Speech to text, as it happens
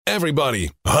Everybody,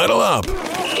 huddle up.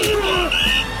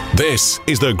 This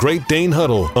is the Great Dane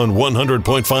Huddle on 100.5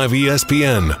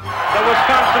 ESPN. The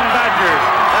Wisconsin Badgers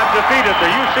have defeated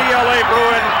the UCLA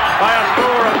Bruins by a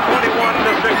score of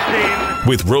 21-16.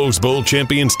 With Rose Bowl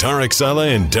champions Tarek Saleh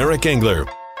and Derek Engler.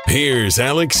 Here's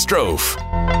Alex Strofe.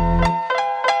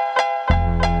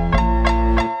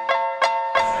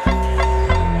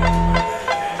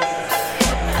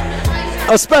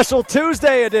 A special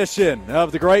Tuesday edition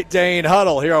of the Great Dane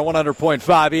Huddle here on 100.5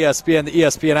 ESPN, the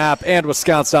ESPN app, and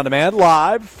Wisconsin On Demand,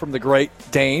 live from the Great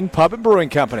Dane Pub and Brewing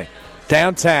Company,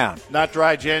 downtown. Not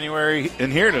dry January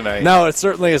in here tonight. No, it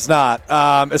certainly is not.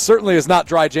 It certainly is not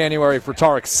dry January for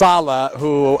Tarek Saleh,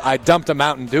 who I dumped a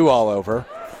Mountain Dew all over.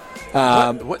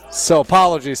 What? So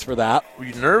apologies for that. Were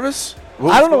you nervous?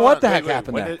 I don't know what the heck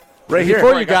happened there. Right here.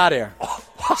 Before you got here.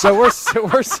 So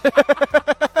we're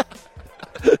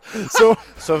So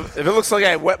if it looks like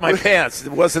I wet my pants,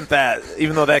 it wasn't that,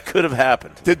 even though that could have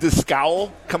happened. Did the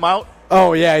scowl come out?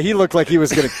 Oh, yeah, he looked like he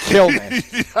was going to kill me.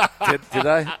 Did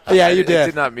I? Yeah, you did. I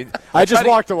did not mean. I just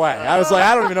walked away. I was like,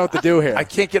 I don't even know what to do here. I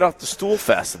can't get off the stool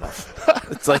fast enough.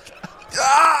 It's like,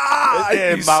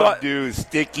 And Mountain Dew,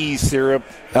 sticky syrup.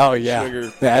 Oh, yeah.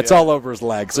 Sugar. Yeah, it's all over his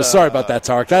legs. So sorry about that,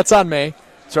 Tarek. That's on me.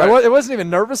 Right. It wasn't even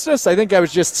nervousness. I think I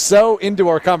was just so into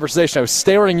our conversation. I was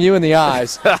staring you in the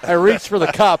eyes. I reached for the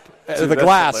cup, the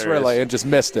glass, hilarious. really, and just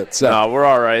missed it. So no, we're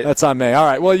all right. that's on me. All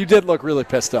right. Well, you did look really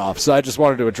pissed off, so I just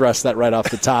wanted to address that right off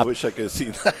the top. I wish I could have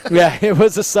seen that. Yeah, it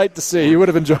was a sight to see. You would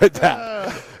have enjoyed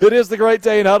that. It is the Great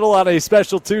Dane Huddle on a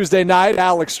special Tuesday night.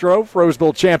 Alex Strofe, Rose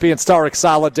Bowl champions Tarek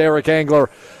Saleh, Derek Engler,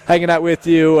 hanging out with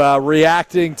you,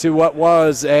 reacting to what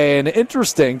was an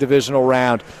interesting divisional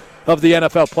round of the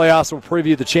NFL playoffs. We'll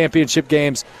preview the championship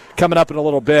games coming up in a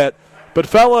little bit. But,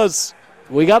 fellas,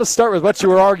 we got to start with what you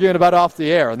were arguing about off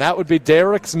the air, and that would be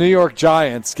Derek's New York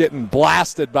Giants getting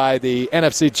blasted by the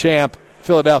NFC champ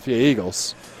Philadelphia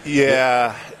Eagles.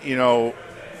 Yeah, you know,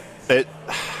 it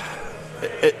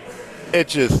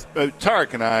just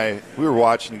Tarek and I, we were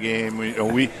watching the game.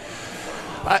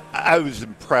 I was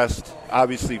impressed.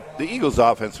 Obviously, the Eagles'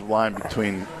 offensive line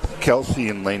between Kelsey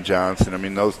and Lane Johnson, I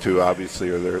mean, those two obviously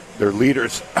are their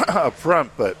leaders up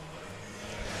front. But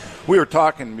we were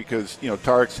talking because, you know,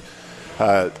 Tarek's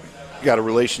got a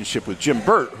relationship with Jim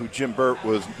Burt, who Jim Burt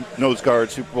was nose guard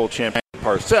Super Bowl champion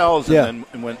Parcells, and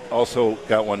then also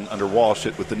got one under Walsh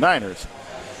with the Niners.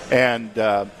 And,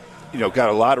 you know, got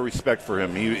a lot of respect for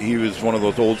him. He was one of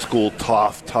those old school,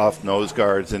 tough nose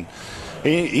guards. And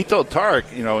he told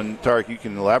Tarek, you know, and Tarek, you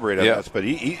can elaborate on this, but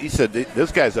he said,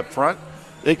 those guys up front,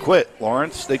 they quit.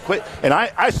 Lawrence, they quit. And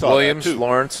I saw Williams, that too.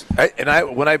 Lawrence.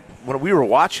 When we were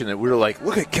watching it, we were like,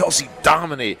 look at Kelsey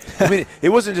dominate. I mean, it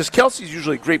wasn't just Kelsey's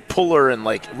usually a great puller and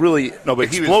like really but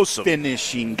explosive. He was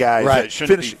finishing guys that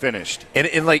shouldn't be finished.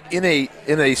 And like in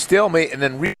a stalemate and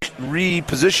then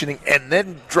repositioning and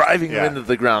then driving them into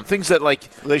the ground. Things that like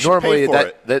normally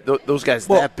those guys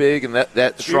that big and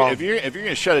that strong. If you're going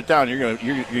to shut it down, you're going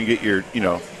to get your, you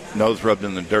know, nose rubbed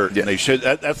in the dirt. Yeah. And they should.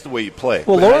 That's the way you play.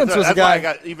 Well, Lawrence was a guy. Why I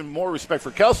got even more respect for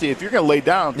Kelsey. If you're going to lay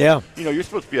down, you know, you're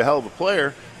supposed to be a hell of a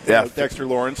player. Yeah, Dexter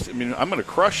Lawrence. I mean, I'm going to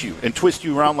crush you and twist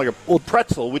you around like a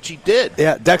pretzel, which he did.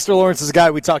 Yeah, Dexter Lawrence is a guy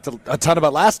we talked a ton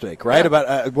about last week, right? Yeah.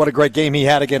 About what a great game he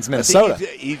had against Minnesota.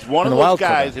 He's one of those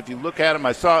guys. If you look at him,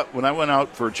 I saw it when I went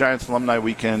out for Giants Alumni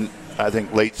Weekend. I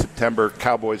think late September,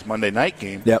 Cowboys Monday night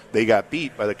game. Yep. They got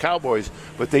beat by the Cowboys,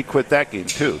 but they quit that game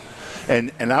too.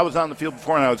 And I was on the field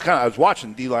before, and I was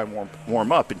watching D-line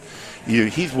warm up, and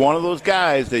he's one of those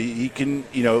guys that he can,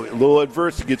 you know, a little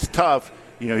adversity gets tough.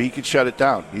 You know, he can shut it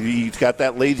down. He's got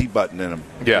that lazy button in him.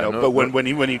 Yeah. You know, but when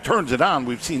he turns it on,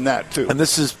 we've seen that too. And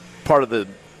this is part of the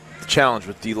challenge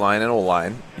with D-line and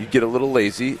O-line. You get a little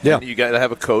lazy. Yeah. And you got to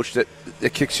have a coach that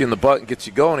kicks you in the butt and gets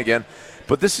you going again.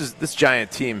 But this Giant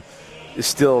team is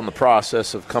still in the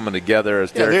process of coming together.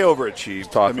 As they overachieved.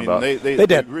 Talking about. They did.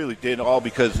 They really did, all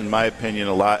because, in my opinion,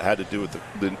 a lot had to do with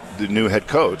the new head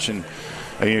coach. And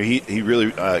you know, he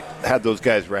really had those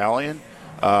guys rallying.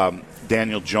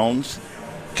 Daniel Jones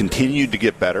continued to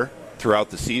get better throughout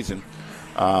the season.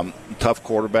 Tough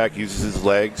quarterback, uses his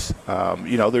legs.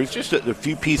 You know, there's just a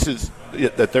few pieces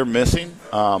that they're missing.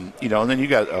 You know, and then you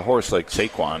got a horse like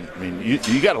Saquon. I mean,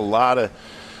 you got a lot of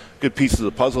good pieces of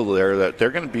the puzzle there that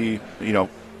they're going to be, you know,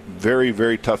 very,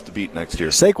 very tough to beat next year.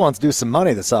 Saquon's due some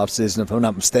money this offseason, if I'm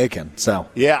not mistaken. So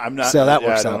yeah, I'm not. So that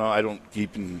works I don't out. know. I don't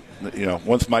keep in. You know,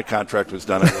 once my contract was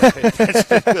done, I would pay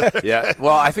attention. Yeah.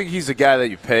 Well, I think he's a guy that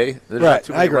you pay. There's not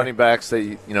too many running backs that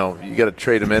you got to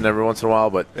trade him in every once in a while.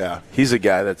 But he's a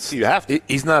guy that's you have to.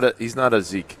 He's not a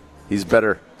Zeke. He's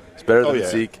better. He's better than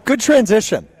Zeke. Good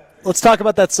transition. let's talk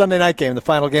about that Sunday night game, the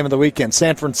final game of the weekend.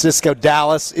 San Francisco,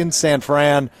 Dallas in San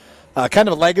Fran. Kind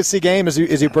of a legacy game as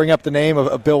you bring up the name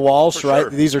of Bill Walsh, right? Sure.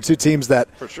 These are two teams that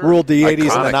ruled the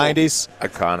 80s and the 90s.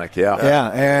 Iconic, yeah. Yeah,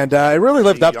 and it really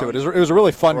lived up to it. It was a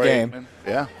really fun game.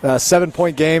 Yeah.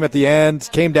 7-point game at the end.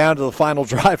 Came down to the final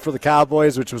drive for the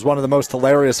Cowboys, which was one of the most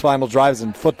hilarious final drives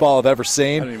in football I've ever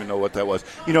seen. I don't even know what that was.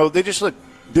 They just look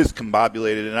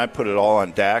discombobulated, and I put it all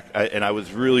on Dak, and I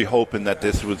was really hoping that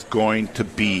this was going to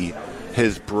be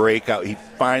his breakout. He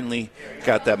finally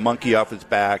got that monkey off his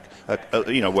back,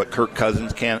 what Kirk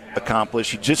Cousins can't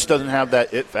accomplish. He just doesn't have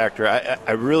that it factor.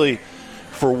 I really,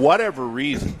 for whatever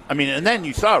reason, and then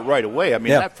you saw it right away.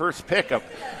 That first pick, I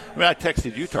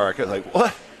texted you, Tarek. I was like,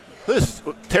 what? This is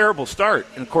a terrible start.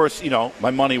 And, of course,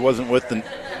 my money wasn't with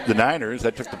the Niners.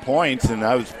 I took the points, and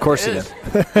I was Of course pissed,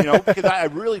 you did. because I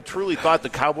really, truly thought the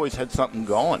Cowboys had something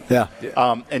going. Yeah.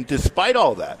 And despite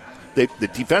all that, the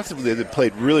defensively they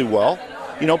played really well,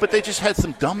 but they just had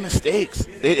some dumb mistakes.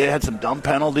 They had some dumb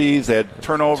penalties. They had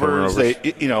turnovers. They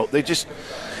just,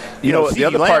 the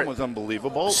other part was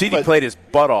unbelievable. CD played his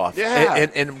butt off. Yeah.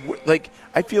 And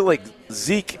I feel like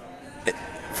Zeke's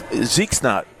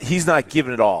he's not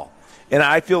giving it all. And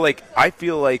I feel like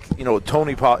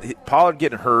Tony Pollard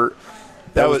getting hurt,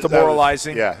 that was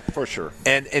demoralizing. Yeah, for sure.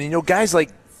 And guys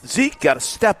like Zeke got to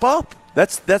step up.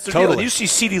 That's the deal. And you see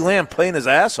CeeDee Lamb playing his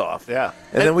ass off. Yeah.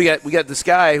 And then we got this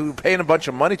guy who we're paying a bunch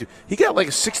of money to. He got like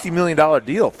a $60 million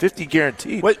deal, 50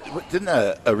 guaranteed. What didn't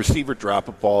a receiver drop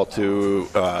a ball to?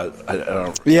 I don't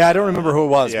know. Yeah, I don't remember who it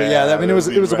was, but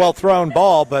it was a well thrown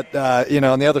ball, but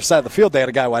on the other side of the field they had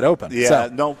a guy wide open. Yeah,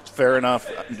 no, fair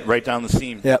enough. Right down the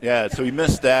seam. Yep. Yeah, so he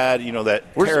missed that.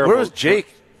 Where was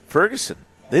Jake Ferguson?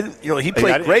 He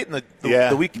played great in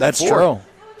the week before. That's true.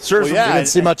 We didn't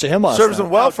see much of him last serves time.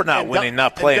 him well for not winning,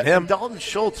 not playing him. Dalton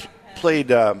Schultz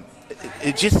played.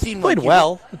 It just seemed played like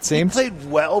well. It seems he played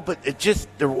well, but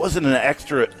there wasn't an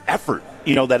extra effort.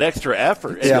 That extra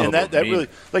effort, and that really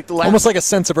like the last, almost like a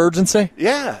sense of urgency.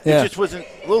 Yeah, it just wasn't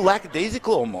a little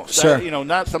lackadaisical almost. Sure.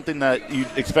 Not something that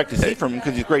you'd expect to see from him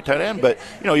because he's a great tight end. But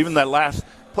even that last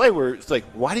play where it's like,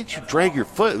 why didn't you drag your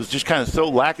foot? It was just kind of so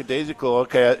lackadaisical.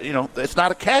 Okay, it's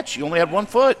not a catch. You only had 1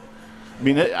 foot.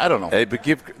 I don't know. Hey, but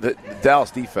give the Dallas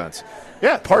defense.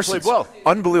 Yeah, Parsons, played well.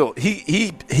 Unbelievable.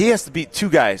 He has to beat 2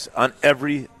 guys on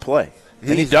every play.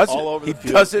 And he does all over it. The he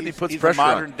field. does it. He puts pressure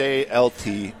on. Modern day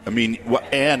LT.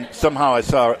 And somehow I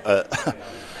saw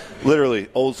literally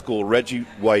old school Reggie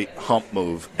White hump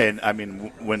move. And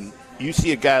when you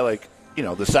see a guy like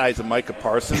the size of Micah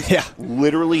Parsons,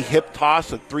 literally hip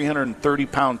toss a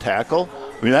 330-pound tackle.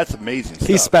 That's amazing stuff.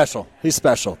 He's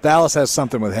special. Dallas has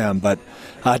something with him, but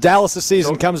Dallas'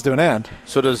 season comes to an end.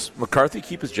 So does McCarthy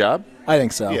keep his job? I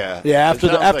think so. Yeah. After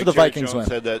the Jerry Vikings Jones win.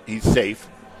 said that he's safe.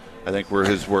 I think were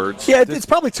his words. Yeah, it's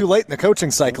probably too late in the coaching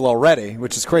cycle already,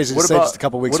 which is crazy to say just a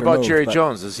couple weeks removed. What about Jerry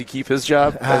Jones? Does he keep his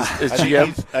job as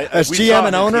GM? As GM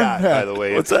and owner? By the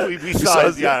way. What's that? We saw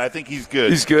his yacht. I think he's good.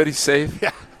 He's good. He's safe.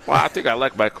 Yeah. Well, I think I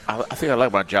like my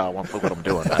job. I what I'm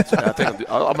doing. I think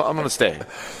I'm going to stay.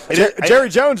 Jerry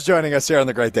Jones joining us here on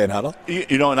the Great Day in Huddle.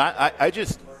 And I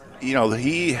just,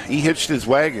 he hitched his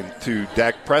wagon to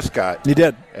Dak Prescott. He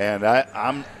did, and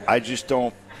I just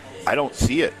don't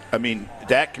see it.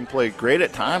 Dak can play great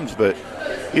at times, but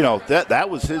that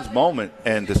was his moment,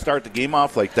 and to start the game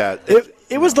off like that.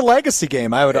 It was the legacy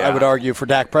game, I would argue, for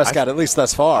Dak Prescott, at least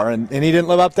thus far, and he didn't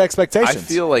live up to expectations. I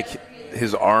feel like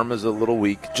his arm is a little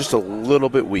weak, just a little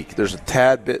bit weak. There's a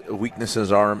tad bit of weakness in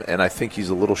his arm, and I think he's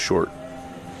a little short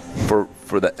for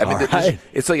that.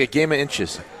 It's like a game of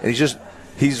inches, and he's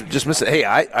just missing. Hey,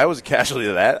 I was a casualty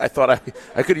of that. I thought I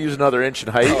could have used another inch in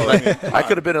height. I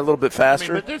could have been a little bit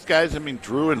faster. But there's guys.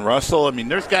 Drew and Russell.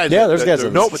 There's guys. There's guys.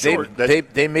 No, but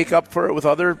they make up for it with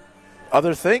other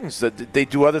things. That they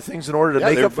do other things in order to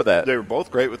make up for that. They were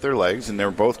both great with their legs, and they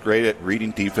were both great at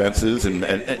reading defenses and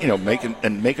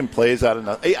making plays out of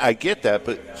nothing. I get that,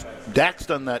 but Dak's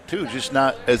done that too, just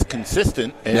not as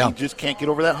consistent, and he just can't get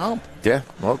over that hump. Yeah,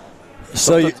 well,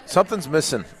 something's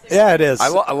missing. Yeah, it is. I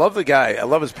love the guy. I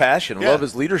love his passion. I love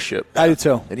his leadership. I do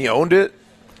too. And he owned it.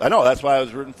 I know. That's why I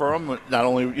was rooting for him. Not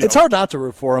only it's hard not to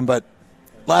root for him, but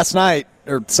last night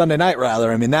or Sunday night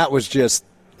rather. That was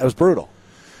brutal.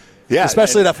 Yeah,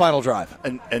 especially that final drive.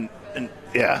 And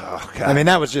yeah, oh God.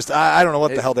 That was just I don't know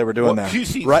what the hell they were doing there. Did you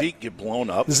see Zeke get blown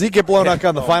up? Zeke get blown up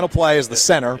on the final play as the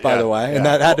center, by the way, and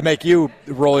that had to make you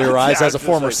roll your eyes as a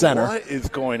former center. What is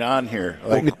going on here?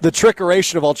 The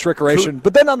trickeration of all trickeration.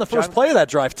 But then on the first play of that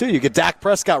drive, too, you get Dak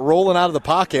Prescott rolling out of the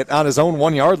pocket on his own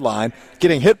 1-yard line,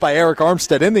 getting hit by Eric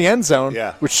Armstead in the end zone,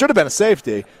 which should have been a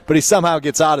safety, but he somehow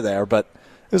gets out of there. But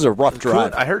was a rough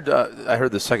drive. I heard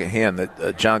the second hand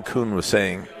that John Kuhn was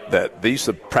saying that they used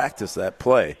to practice that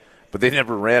play, but they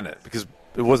never ran it because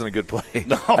it wasn't a good play.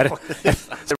 No.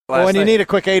 When you need a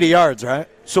quick 80 yards, right?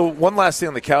 So one last thing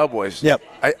on the Cowboys. Yep.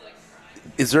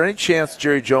 Is there any chance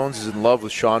Jerry Jones is in love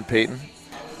with Sean Payton?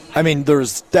 I mean,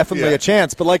 there's definitely a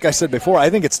chance, but like I said before, I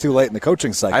think it's too late in the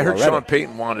coaching cycle. I heard already. Sean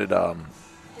Payton wanted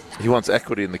he wants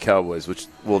equity in the Cowboys, which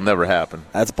will never happen.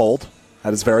 That's bold.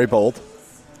 That is very bold.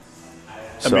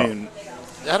 So. I mean,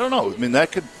 I don't know. I mean,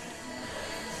 that could,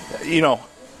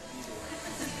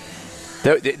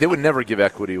 They would never give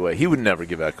equity away. He would never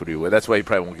give equity away. That's why he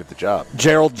probably won't get the job.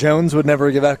 Gerald Jones would never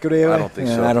give equity away? I don't think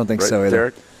so. I don't think right, so either.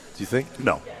 Derek, do you think?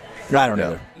 No. I don't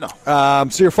either. No.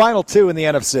 So your final two in the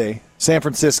NFC, San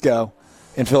Francisco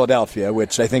and Philadelphia,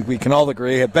 which I think we can all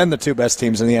agree have been the two best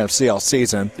teams in the NFC all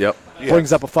season. Yep.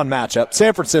 Brings up a fun matchup.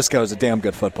 San Francisco is a damn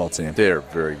good football team. They're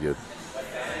very good.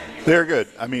 They're good.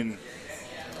 I mean,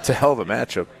 it's a hell of a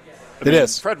matchup. It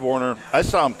is. Fred Warner, I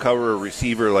saw him cover a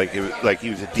receiver like he was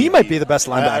a DB. He might be the best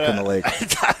linebacker in the league.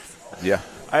 Yeah.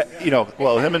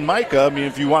 Him and Micah, I mean,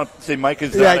 if you want to say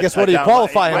Micah's I guess what do you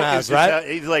qualify him as, right?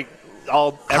 He's like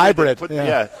all hybrid.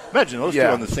 Imagine those two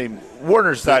on the same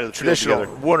Warner's side of the traditional. field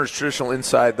together. Warner's traditional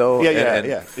inside though.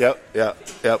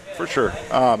 Yep, for sure.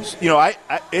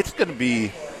 It's going to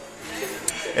be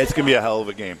a hell of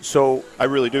a game. So I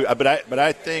really do. But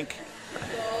I think,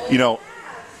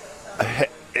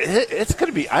 it's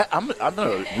going to be. I'm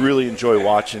going to really enjoy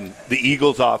watching the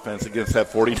Eagles' offense against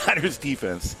that 49ers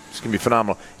defense. It's going to be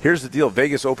phenomenal. Here's the deal: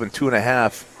 Vegas opened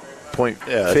 2.5-point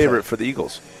favorite for the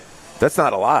Eagles. That's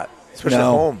not a lot, especially at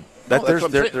home.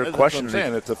 They're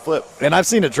questioning. It's a flip, and I've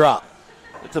seen it drop.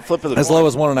 It's a flip of the as low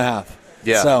as 1.5.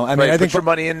 Yeah. So I mean, I think put your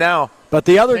money in now. But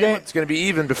the other game, it's going to be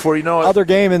even before you know it. Other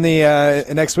game in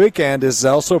the next weekend is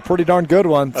also a pretty darn good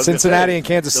one. Cincinnati and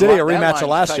Kansas City, a rematch of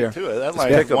last year. That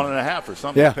line is 1.5 or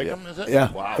something. Yeah, Pick 'em, is it? Yeah.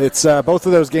 Wow. It's both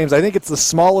of those games. I think it's the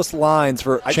smallest lines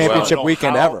for championship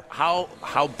weekend ever. How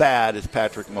bad is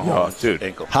Patrick Mahomes'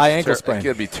 ankle? High ankle sprain. It's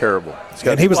going to be terrible.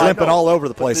 And he was limping all over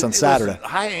the place on Saturday. Listen,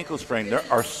 high ankle sprain. There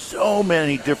are so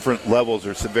many different levels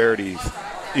or severities.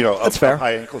 That's fair. Of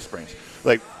high ankle sprains.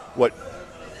 Like what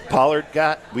Pollard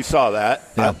got, we saw that.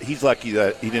 Yeah. He's lucky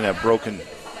that he didn't have broken,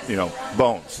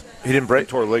 bones. He didn't break.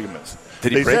 Tore ligaments.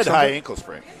 Did he they break said something? high ankle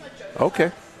sprain.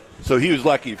 Okay. So he was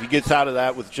lucky if he gets out of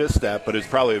that with just that, but it's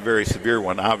probably a very severe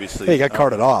one, obviously. He got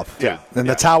carted off. Yeah. And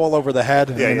the towel over the head,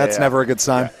 that's never a good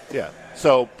sign. Yeah.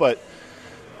 So, but,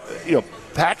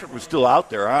 Patrick was still out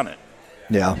there on it.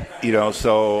 Yeah.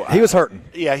 So. He was hurting.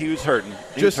 Yeah, he was hurting.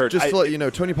 Just to let you know,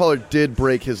 Tony Pollard did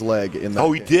break his leg in that.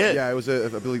 Oh, he game. did? Yeah, it was, I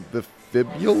believe, the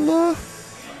fibula.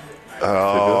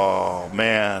 Oh,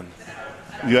 man.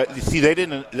 You see, they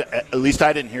didn't. At least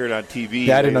I didn't hear it on TV.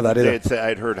 Yeah, I didn't know that either. They had said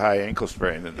I'd heard high ankle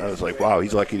sprain, and I was like, "Wow,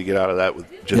 he's lucky to get out of that with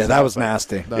just." Yeah, that was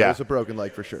nasty. No, it was a broken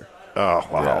leg for sure. Oh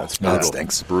wow, Yeah, it's brutal. That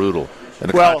stinks. Brutal. And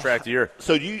the contract year.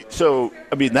 So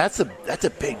I mean, that's a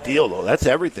big deal though. That's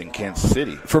everything. Kansas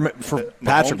City For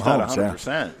Patrick Mahomes, yeah.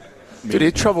 100%. Dude, he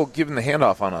had trouble giving the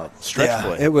handoff on a stretch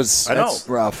play. It was that's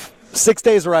rough. 6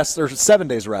 days rest or 7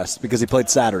 days rest because he played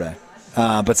Saturday.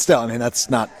 But still, I mean, that's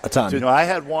not a ton. I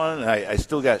had one. And I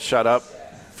still got shut up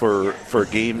for a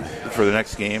game for the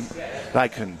next game. And I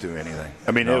couldn't do anything.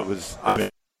 I mean, it was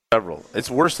several. It's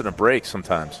worse than a break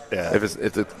sometimes. Yeah.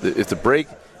 If the break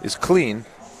is clean,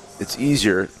 it's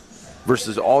easier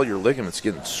versus all your ligaments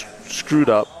getting screwed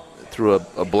up through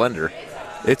a blender.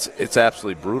 It's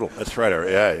absolutely brutal. That's right.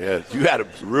 Yeah. You had a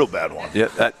real bad one. Yeah.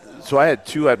 So I had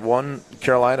two. I had one in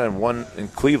Carolina and one in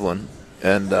Cleveland,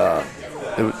 and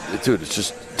it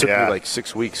just took me like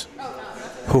 6 weeks.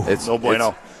 It's no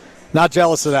bueno. Not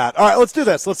jealous of that. All right, let's do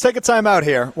this. Let's take a time out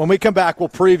here. When we come back, we'll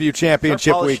preview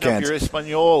championship weekend. Your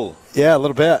Espanol. Yeah, a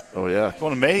little bit. Oh, yeah.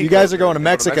 Going to Mexico. You guys are going to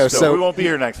Mexico, so we won't be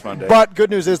here next Monday. But good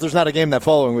news is there's not a game that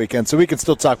following weekend, so we can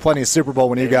still talk plenty of Super Bowl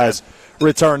when you guys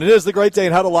return. It is the Great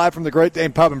Dane Huddle live from the Great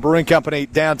Dane Pub and Brewing Company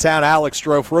downtown. Alex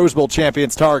Strofe, Rose Bowl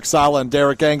champions Tarek Saleh and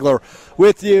Derek Engler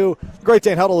with you. The Great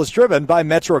Dane Huddle is driven by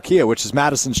Metro Kia, which is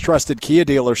Madison's trusted Kia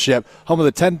dealership, home of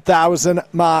the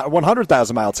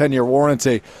 100,000-mile 10-year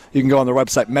warranty. You can go on their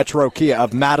website,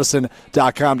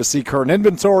 MetroKiaofMadison.com, to see current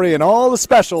inventory and all the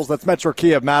specials. That's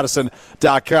MetroKiaofMadison.com.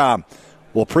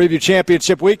 We'll preview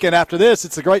championship weekend after this.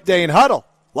 It's the Great Dane Huddle,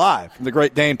 live from the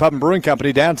Great Dane Pub and Brewing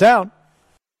Company downtown.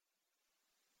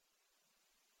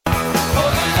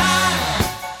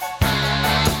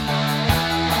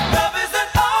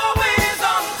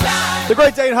 The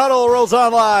Great Dane Huddle rolls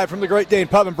on live from the Great Dane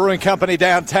Pub and Brewing Company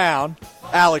downtown.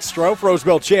 Alex Strofe, Rose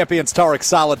Bowl champions Tarek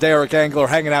Saleh, Derek Engler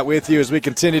hanging out with you as we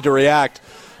continue to react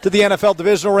to the NFL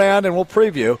divisional round, and we'll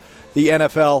preview the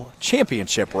NFL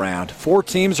championship round. 4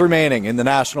 teams remaining in the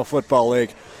National Football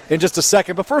League in just a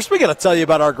second. But first, we got to tell you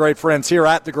about our great friends here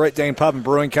at the Great Dane Pub and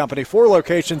Brewing Company. 4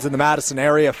 locations in the Madison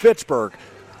area: Fitchburg,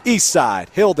 Eastside,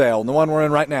 Hilldale, and the one we're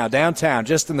in right now, downtown,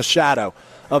 just in the shadow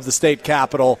of the state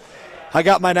capitol. I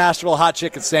got my Nashville hot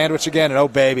chicken sandwich again, and oh,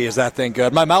 baby, is that thing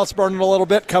good. My mouth's burning a little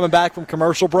bit coming back from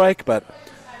commercial break, but,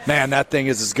 man, that thing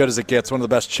is as good as it gets. One of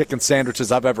the best chicken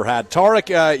sandwiches I've ever had.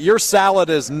 Tarek, your salad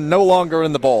is no longer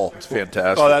in the bowl. It's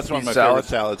fantastic. Oh, that's one of my favorite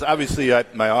salads. Obviously,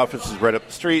 my office is right up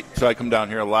the street, so I come down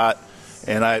here a lot.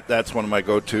 And that's one of my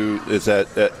go-to is that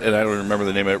and I don't remember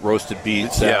the name of it, roasted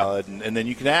beef salad. Yeah. And then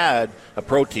you can add a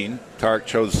protein. Tarek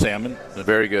chose salmon.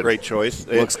 Very good. Great choice.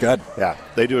 Looks good. Yeah,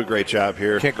 they do a great job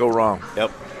here. Can't go wrong. Yep.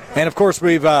 And, of course,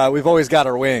 we've always got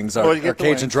our wings, our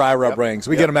Cajun dry rub rings.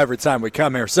 We get them every time we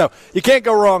come here. So you can't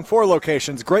go wrong. 4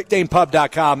 locations.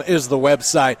 GreatDanePub.com is the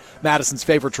website. Madison's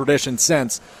favorite tradition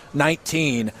since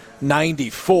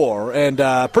 1994.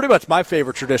 And pretty much my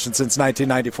favorite tradition since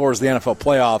 1994 is the NFL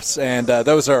playoffs. And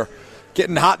those are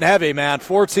getting hot and heavy, man.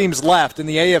 4 teams left in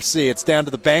the AFC. It's down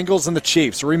to the Bengals and the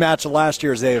Chiefs, a rematch of last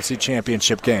year's AFC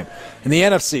championship game. In the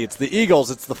NFC, it's the Eagles,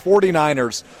 it's the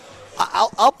 49ers.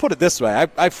 I'll put it this way.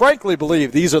 I frankly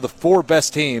believe these are the 4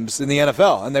 best teams in the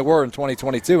NFL, and they were in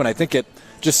 2022, and I think it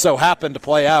just so happened to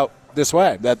play out this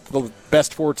way, that the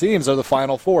best 4 teams are the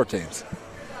final 4 teams.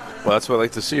 Well, that's what I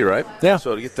like to see, right? Yeah.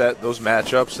 So to get those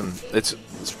matchups, and it's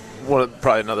one of,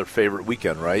 probably another favorite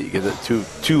weekend, right? You get the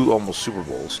two almost Super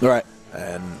Bowls. Right.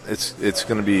 And it's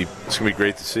going to be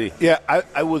great to see. Yeah,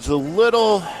 I was a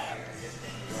little,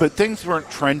 but things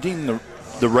weren't trending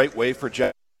the right way for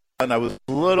Jeff. And I was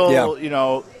a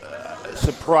little,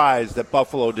 surprised that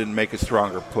Buffalo didn't make a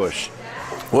stronger push.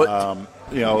 What?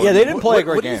 They didn't play a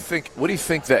great game. What do you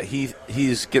think that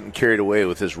he's getting carried away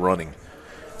with his running,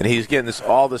 and he's getting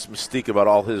all this mystique about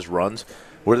all his runs?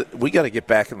 We got to get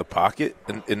back in the pocket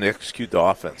and execute the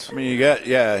offense. I mean, you got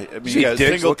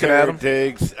Diggs looking at him.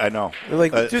 Diggs, I know. They're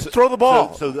like, just throw the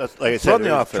ball. So that's, like I said, run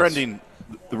the offense. Trending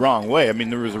the wrong way. I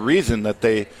mean, there was a reason that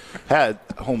they had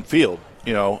home field.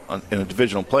 In a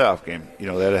divisional playoff game, they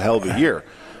had a hell of a year,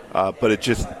 but it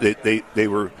just they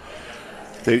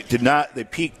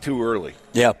peaked too early.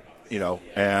 Yeah,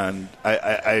 and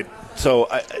I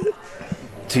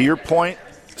to your point,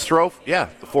 Strofe,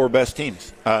 the 4 best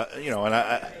teams. And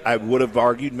I would have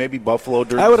argued maybe Buffalo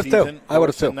during the season. I would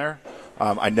have too. There.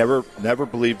 I never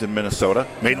believed in Minnesota,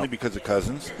 mainly because of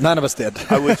Cousins. None of us did.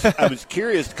 I was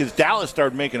curious because Dallas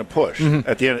started making a push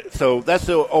at the end. So that's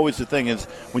always the thing is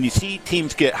when you see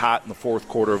teams get hot in the 4th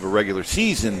quarter of a regular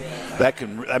season,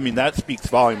 that speaks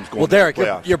volumes going. Well, Derek, to the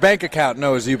playoffs. your bank account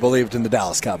knows you believed in the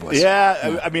Dallas Cowboys.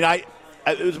 Yeah,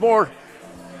 it was more.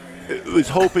 It was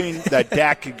hoping that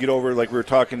Dak could get over, like we were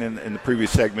talking in the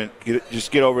previous segment,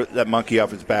 get over that monkey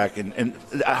off his back. And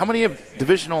how many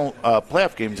divisional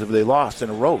playoff games have they lost in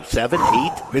a row? 7,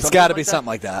 8? It's got to be something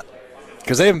like that.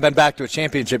 Because they haven't been back to a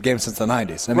championship game since the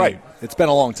 90s. I mean, It's been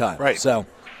a long time. Right. So,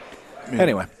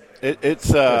 anyway.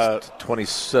 It's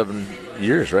 27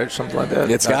 years, right? Something like that.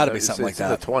 It's got to be something like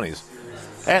that. In the 20s.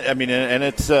 And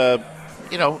it's... it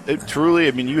truly,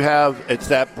 it's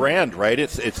that brand, right?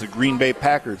 It's the Green Bay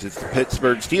Packers. It's the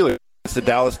Pittsburgh Steelers. It's the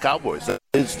Dallas Cowboys. That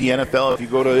is the NFL. If you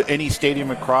go to any stadium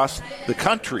across the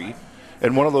country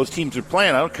and one of those teams are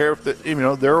playing, I don't care if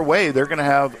they're away, they're going to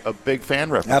have a big fan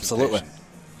representation. Absolutely.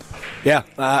 Yeah.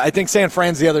 I think San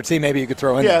Fran's the other team maybe you could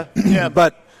throw in there. Yeah.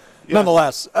 But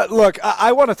nonetheless, look,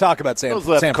 I want to talk about San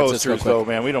Francisco. Coasters, though,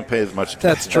 man, we don't pay as much attention.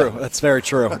 That's true. That's very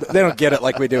true. They don't get it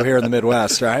like we do here in the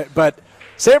Midwest, right? But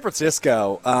San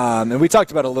Francisco, and we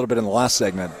talked about it a little bit in the last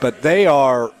segment, but they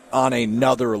are on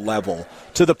another level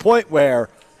to the point where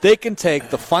they can take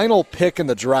the final pick in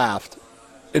the draft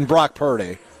in Brock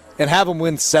Purdy and have him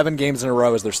win 7 games in a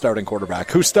row as their starting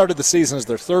quarterback, who started the season as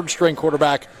their 3rd-string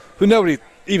quarterback, who nobody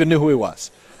even knew who he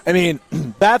was. I mean,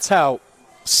 that's how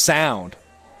sound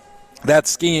that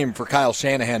scheme for Kyle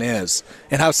Shanahan is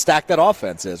and how stacked that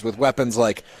offense is with weapons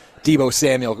like Deebo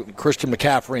Samuel, Christian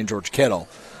McCaffrey, and George Kittle.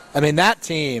 I mean, that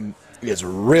team is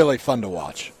really fun to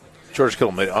watch. George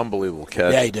Kittle made an unbelievable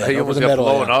catch. Yeah, he did. He almost got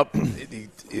blown up.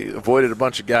 He avoided a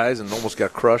bunch of guys and almost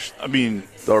got crushed.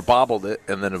 Or bobbled it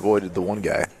and then avoided the one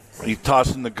guy. He's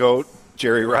tossing the goat,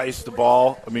 Jerry Rice, the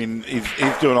ball.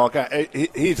 He's doing all kinds.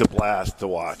 He's a blast to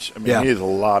watch. He is a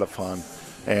lot of fun.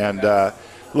 And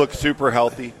look super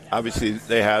healthy. Obviously,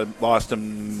 they had lost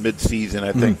him mid-season,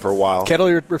 I think, for a while. Kittle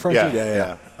you're referring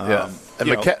to? Yeah. And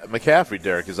McCaffrey,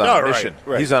 Derek, is on a mission.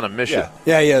 Right. He's on a mission.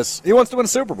 Yeah, he is. He wants to win a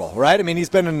Super Bowl, right? I mean, he's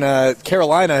been in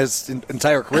Carolina his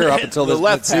entire career up until this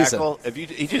left season. Tackle,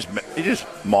 he just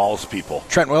mauls people.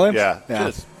 Trent Williams? Yeah.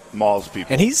 Just mauls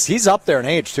people. And he's up there in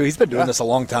age, too. He's been doing this a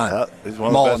long time. Yeah, he's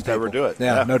one of the best to ever do it.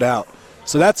 Yeah, no doubt.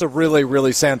 So that's a really,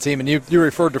 really sound team. And you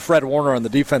referred to Fred Warner on the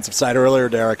defensive side earlier,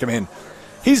 Derek. I mean,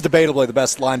 he's debatably the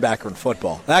best linebacker in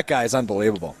football. That guy is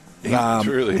unbelievable. He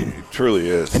truly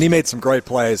is. And he made some great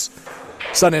plays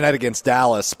Sunday night against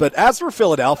Dallas. But as for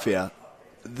Philadelphia,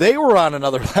 they were on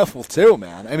another level too,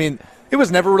 man. I mean, it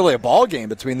was never really a ball game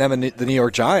between them and the New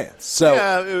York Giants. So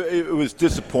yeah, it was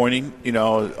disappointing,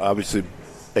 obviously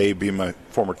they being my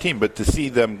former team, but to see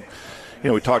them,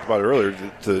 we talked about it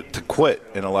earlier, to quit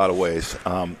in a lot of ways.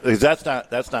 Because that's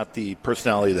not the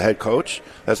personality of the head coach.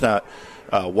 That's not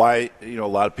why, a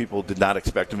lot of people did not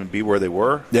expect them to be where they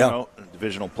were, in a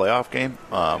divisional playoff game.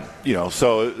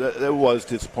 So it was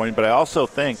disappointing. But I also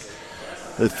think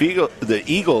the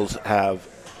Eagles have,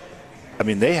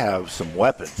 they have some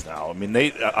weapons now.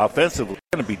 They offensively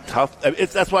going to be tough.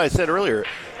 That's why I said earlier,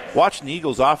 watching the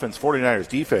Eagles offense, 49ers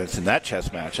defense in that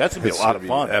chess match, that's going to be a lot of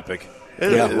fun. Epic.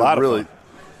 It's a lot of fun.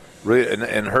 Really,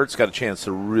 and Hurts got a chance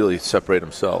to really separate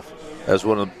himself as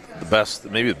one of the best,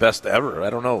 maybe the best ever.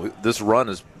 I don't know. This run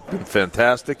has been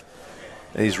fantastic,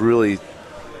 and he's really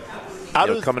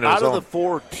coming in his own. Out of the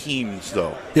 4 teams,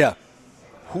 though,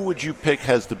 who would you pick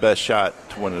has the best shot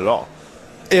to win it all?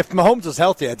 If Mahomes is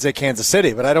healthy, I'd say Kansas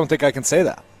City, but I don't think I can say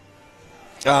that.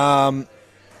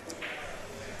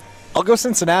 I'll go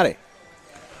Cincinnati.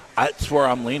 That's where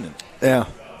I'm leaning. Yeah.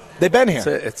 They've been here.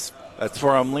 That's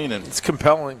where I'm leaning. It's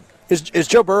compelling. Is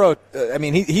Joe Burrow,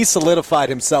 he solidified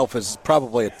himself as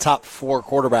probably a top 4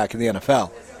 quarterback in the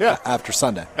NFL after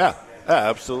Sunday. Yeah,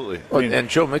 absolutely. And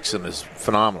Joe Mixon is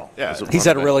phenomenal. Yeah. He's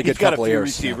had a really good couple of years.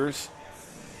 Receivers.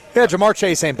 Yeah, Jamar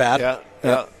Chase ain't bad.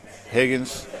 Yeah.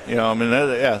 Higgins,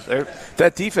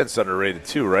 that defense underrated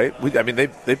too, right?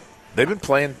 They've been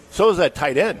playing. So is that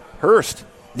tight end, Hurst.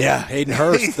 Yeah, Hayden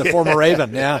Hurst, the former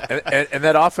Raven. Yeah, and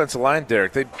that offensive line,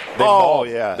 Derek. They mauled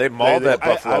that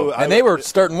Buffalo, and they were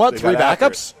starting 3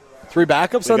 backups, 3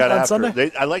 backups on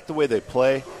Sunday. I like the way they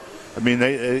play.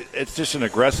 It's just an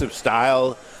aggressive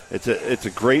style. It's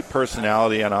a great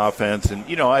personality on offense, and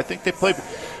I think they play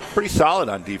pretty solid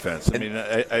on defense.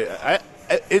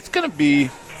 It's going to be.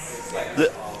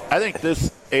 I think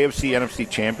this AFC NFC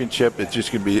championship is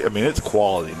just going to be. It's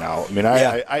quality now.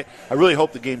 I really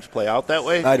hope the games play out that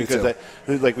way. I do too.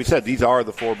 Like we said, these are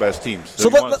the 4 best teams. So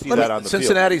you want to see that on the field.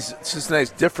 Cincinnati's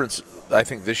difference, I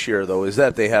think, this year though, is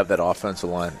that they have that offensive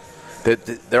line.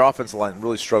 Their offensive line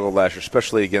really struggled last year,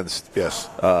 especially against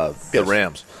the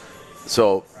Rams.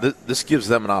 So this gives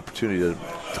them an opportunity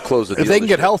to close the deal. If they can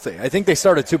get healthy, I think they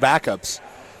started 2 backups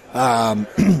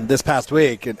this past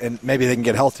week, and maybe they can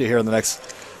get healthy here in the next.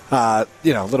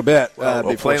 Little bit.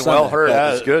 Before playing well, Hurt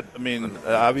is good.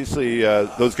 Obviously,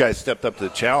 those guys stepped up to the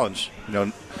challenge.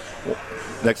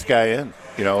 Next guy in.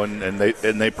 And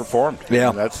they performed.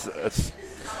 Yeah, that's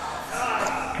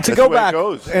to go back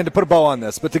and to put a bow on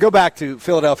this, but to go back to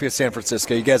Philadelphia, San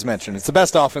Francisco. You guys mentioned it's the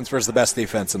best offense versus the best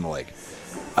defense in the league.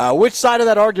 Which side of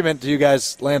that argument do you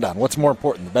guys land on? What's more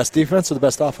important, the best defense or the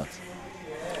best offense?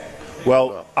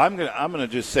 Well, I'm gonna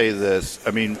just say this.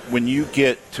 When you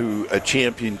get to a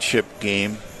championship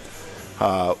game,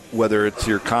 whether it's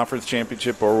your conference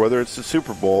championship or whether it's the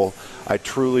Super Bowl, I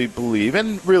truly believe,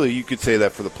 and really you could say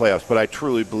that for the playoffs, but I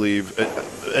truly believe,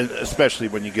 and especially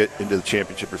when you get into the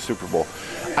championship or Super Bowl,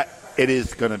 it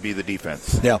is going to be the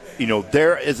defense. Yeah.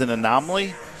 There is an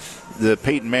anomaly. The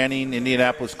Peyton Manning,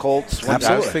 Indianapolis Colts. Absolutely.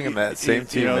 I was thinking that same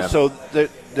team. Man. So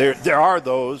there are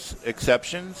those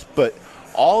exceptions, but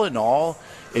all in all,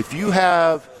 if you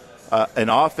have an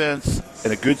offense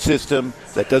and a good system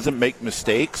that doesn't make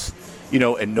mistakes,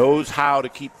 and knows how to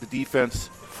keep the defense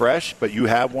fresh, but you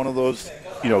have one of those,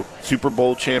 Super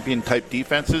Bowl champion type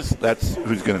defenses, that's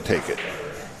who's going to take it,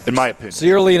 in my opinion. So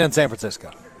you're leaning San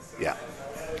Francisco. Yeah.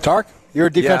 Tark, you're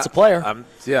a defensive player. I'm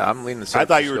leaning San Francisco. I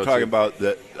thought you were talking about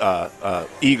the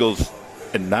Eagles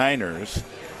and Niners.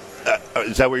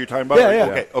 Is that what you're talking about?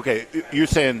 Yeah. Okay. You're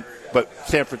saying, but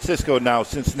San Francisco now,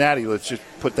 Cincinnati. Let's just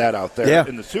put that out there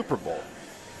in the Super Bowl.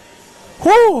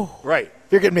 Whoo! Right.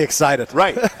 You're getting me excited.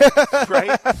 Right.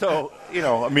 Right. So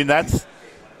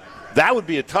that would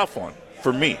be a tough one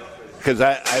for me because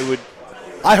I would.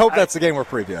 I hope that's the game we're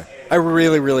previewing. I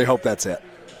really, really hope that's it.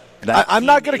 I'm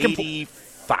not going to complain.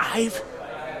 85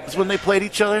 is when they played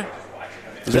each other.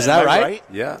 Is that right?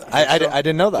 Yeah. I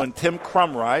didn't know that. When Tim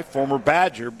Krumrie, former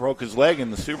Badger, broke his leg in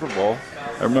the Super Bowl.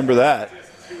 I remember that.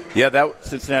 Yeah, that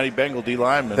Cincinnati Bengal D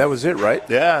lineman. That was it, right?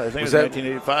 Yeah, I think it was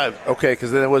 1985. Okay,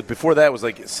 because then it was before that was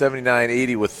like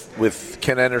 79-80 with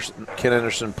Ken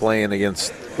Anderson playing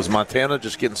against, was Montana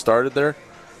just getting started there?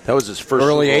 That was his first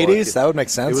early Super Bowl. 80s. That would make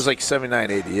sense. It was like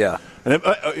 79-80, yeah.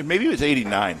 And maybe it was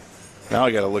 89. Now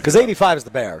I got to look. Because 85 is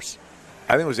the Bears.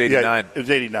 I think it was 89. Yeah, it was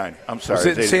 89. I'm sorry. Was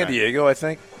it in 89. San Diego, I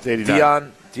think? It's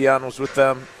 89. Dion was with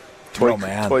them.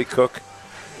 Toy Cook.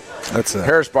 That's it.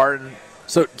 Harris Barton.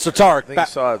 So Tarek, I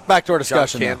saw back to our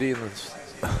discussion. John Candy.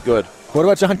 Good. What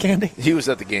about John Candy? He was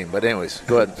at the game, but anyways,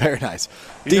 go ahead. Very nice.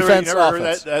 You Defense, never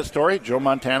offense. heard that story? Joe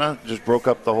Montana just broke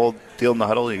up the whole deal in the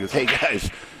huddle. He goes, hey, guys,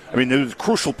 I mean, it was a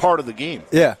crucial part of the game.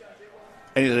 Yeah.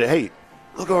 And he said, hey,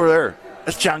 look over there.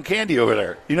 That's John Candy over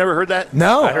there. You never heard that?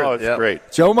 No. I heard, it's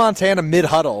great. Joe Montana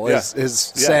mid-huddle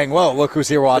is saying, whoa, look who's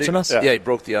here watching us. Yeah, he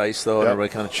broke the ice, though, and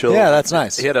everybody kind of chilled. Yeah, that's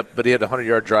nice. He had a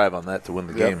 100-yard drive on that to win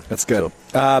the game. That's good.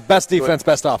 So, best defense,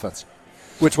 best offense.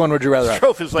 Which one would you rather have?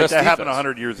 Trophies like Best that happened defense.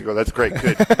 100 years ago. That's great.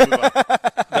 Good. Move on.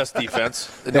 Best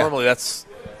defense. Normally that's,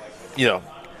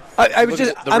 I was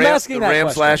just, I'm asking the that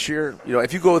Rams question. last year,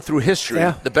 if you go through history,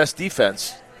 the best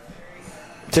defense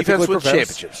Typically wins prevails.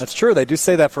 championships. That's true. They do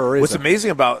say that for a reason. What's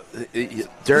amazing about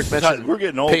Derek mentioned We're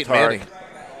getting old, Peyton Tarek. Manning.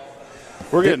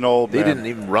 We're getting old, They man. didn't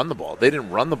even run the ball. They didn't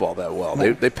run the ball that well.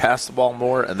 They passed the ball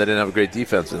more, and they didn't have a great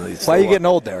defense. And Why are you getting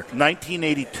old, Derek?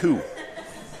 1982.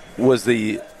 Was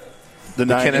the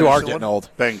Niners. You are getting old.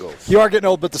 Bengals. You are getting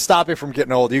old, but to stop you from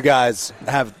getting old, you guys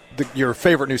have your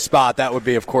favorite new spot. That would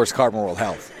be, of course, Carbon World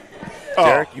Health.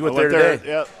 Derek, you went there today.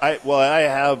 Yeah, I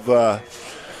have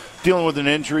dealing with an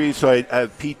injury, so I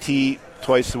have PT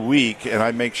twice a week, and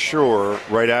I make sure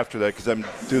right after that, because I'm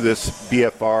do this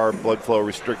BFR, blood flow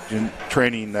restriction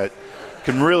training that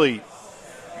can really,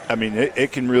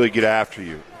 it can really get after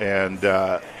you. And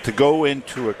to go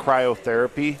into a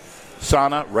cryotherapy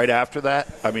sauna right after that,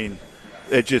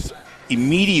 it just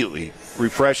immediately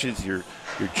refreshes your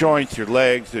joints, your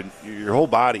legs, and your whole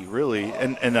body, really.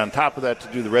 And on top of that, to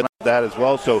do the red light that as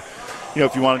well. So,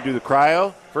 if you want to do the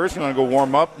cryo first, you want to go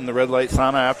warm up in the red light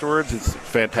sauna afterwards, it's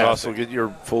fantastic. You also get your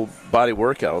full body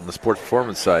workout on the sports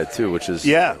performance side, too, which is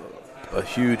a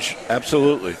huge,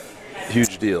 absolutely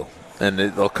huge deal. And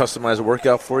they'll customize a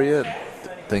workout for you, and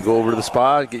then go over to the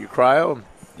spa, get your cryo, and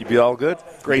you'll be all good.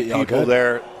 Great people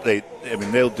there.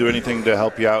 They'll do anything to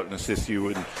help you out and assist you.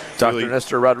 And Dr.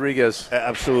 Nestor Rodriguez.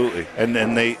 Absolutely. And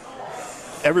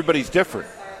everybody's different.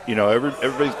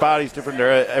 Everybody's body's different.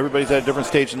 Everybody's at a different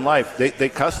stage in life. They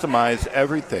customize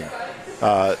everything,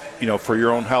 for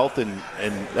your own health, and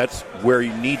that's where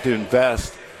you need to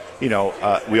invest.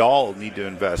 We all need to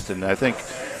invest. And I think,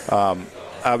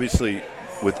 obviously,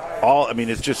 with all,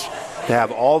 it's just to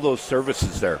have all those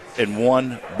services there in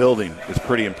one building is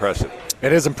pretty impressive.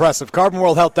 It is impressive.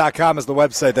 CarbonWorldHealth.com is the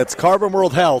website. That's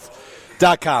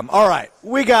CarbonWorldHealth.com. All right,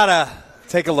 we got to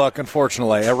take a look,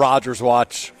 unfortunately, at Rogers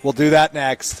Watch. We'll do that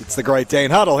next. It's the Great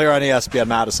Dane Huddle here on ESPN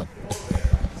Madison.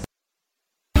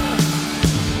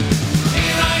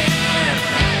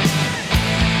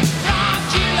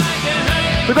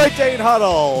 The Great Dane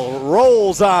Huddle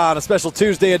rolls on, a special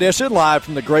Tuesday edition, live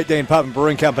from the Great Dane Pub and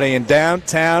Brewing Company in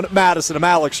downtown Madison. I'm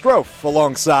Alex Strofe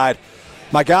alongside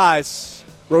my guys,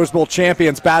 Rose Bowl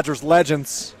champions, Badgers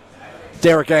legends,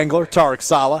 Derek Engler, Tarek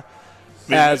Saleh.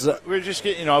 We're just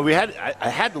getting, I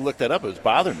had to look that up. It was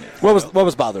bothering me. What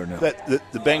was bothering you? That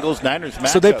the Bengals Niners match.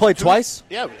 So they played twice?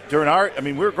 Yeah, during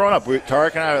we were growing up.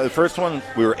 Tarek and I, the first one,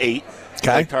 we were 8.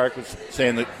 Okay. Like Tarek was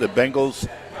saying that the Bengals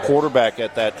quarterback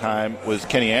at that time was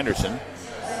Kenny Anderson,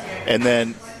 and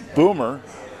then Boomer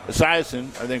Esiason,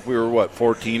 I think we were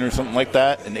 14 or something like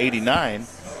that in '89,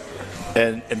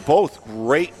 and both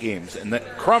great games. And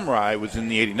that Crumry was in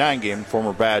the '89 game,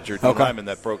 former Badger, lineman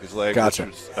that broke his leg. Gotcha.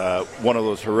 Which was one of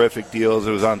those horrific deals.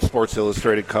 It was on Sports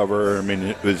Illustrated cover.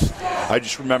 It was. I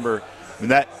just remember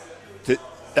that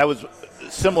was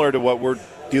similar to what we're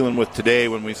dealing with today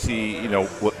when we see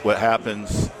what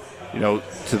happens. To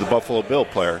the Buffalo Bill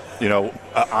player,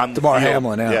 on Damar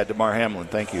Hamlin, yeah, Damar Hamlin.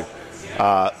 Thank you.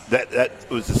 That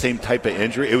was the same type of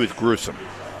injury. It was gruesome.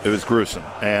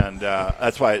 And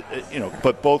that's why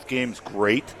But both games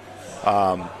great,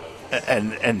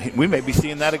 and we may be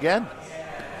seeing that again.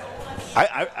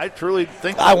 I truly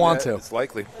think I want to. It's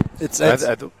likely. I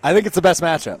think it's the best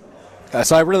matchup.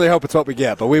 So I really hope it's what we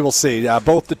get, but we will see.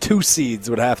 Both the 2 seeds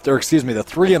would have to, the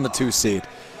 3 and the 2 seed.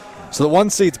 So the 1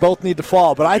 seeds both need to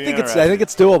fall, but I think it's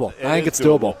doable. I think it's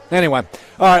doable. Anyway,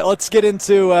 all right, let's get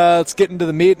into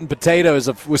the meat and potatoes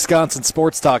of Wisconsin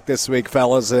sports talk this week,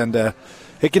 fellas, and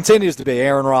it continues to be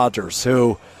Aaron Rodgers,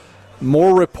 who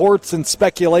more reports and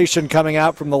speculation coming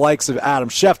out from the likes of Adam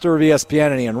Schefter of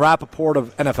ESPN and Ian Rappaport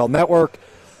of NFL Network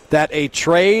that a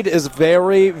trade is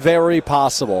very, very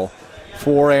possible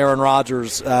for Aaron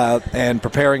Rodgers and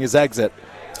preparing his exit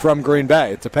from Green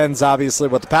Bay. It depends, obviously,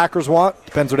 what the Packers want.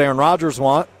 Depends what Aaron Rodgers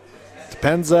want.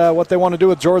 Depends what they want to do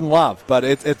with Jordan Love. But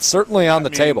it's certainly on the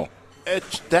table.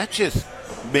 That just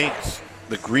makes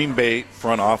the Green Bay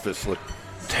front office looked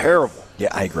terrible. Yeah,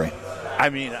 I agree. I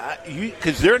mean,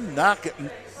 because they're not.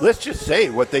 Let's just say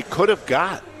what they could have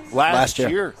got last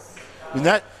year. I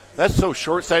mean, that's so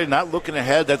short-sighted, not looking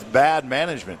ahead. That's bad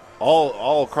management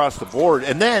all across the board.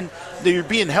 And then you're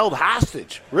being held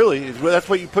hostage. Really, that's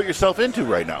what you put yourself into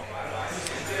right now.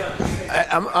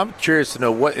 I'm curious to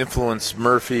know what influence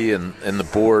Murphy and the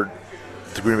board,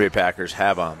 the Green Bay Packers,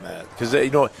 have on that. Because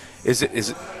is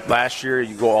it last year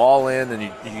you go all in and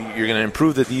you're going to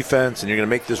improve the defense and you're going to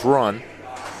make this run,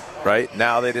 right?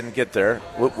 Now they didn't get there.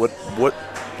 What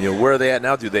where are they at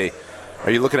now? Are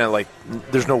you looking at like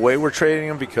there's no way we're trading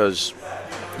him because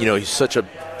he's such a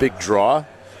big draw,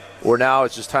 or now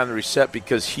it's just time to reset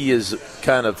because he is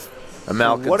kind of a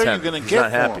malcontent? What are you going to get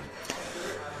not happy. for him?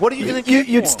 What are you going to get?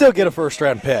 You'd still get a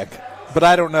first-round pick, but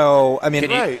I don't know. I mean,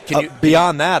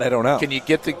 beyond that, I don't know. Can you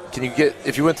get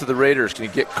if you went to the Raiders? Can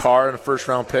you get Carr in a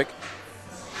first-round pick?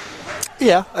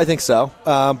 Yeah, I think so.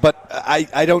 But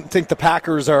I don't think the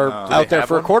Packers are out there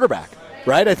for a quarterback,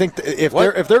 right? I think if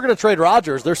they're going to trade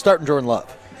Rodgers, they're starting Jordan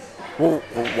Love. Well,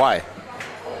 why?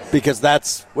 Because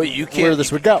that's where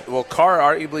this would go. Well, Carr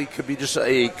arguably could be just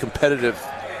a competitive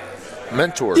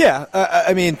mentor. Yeah,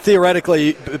 I mean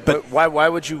theoretically, but why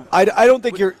would you? I don't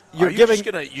think you're giving.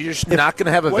 You're just not going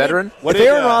to have a veteran. If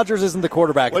Aaron Rodgers isn't the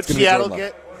quarterback, what it's going to be Seattle Jordan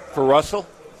Love. get for Russell?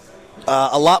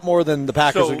 A lot more than the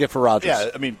Packers would get for Rodgers. Yeah,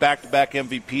 I mean back-to-back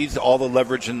MVPs, all the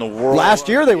leverage in the world. Last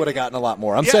year they would have gotten a lot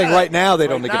more. I'm saying right now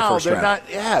they'd only get a first round.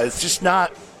 It's just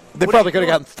not. They probably could have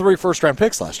gotten 3 first-round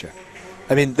picks last year.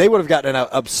 I mean, they would have gotten an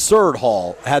absurd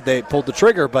haul had they pulled the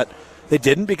trigger, but they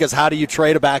didn't because how do you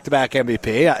trade a back-to-back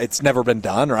MVP? It's never been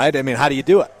done, right? I mean, how do you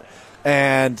do it?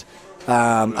 And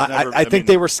I think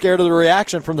they were scared of the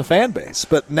reaction from the fan base.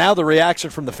 But now the reaction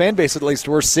from the fan base, at least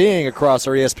we're seeing across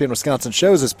our ESPN Wisconsin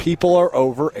shows, is people are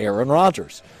over Aaron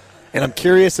Rodgers. And I'm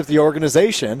curious if the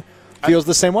organization feels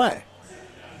the same way.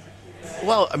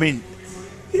 Well, I mean,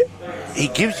 he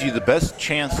gives you the best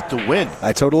chance to win.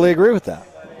 I totally agree with that.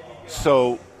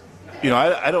 So,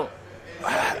 I don't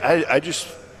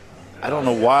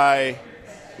know why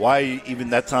even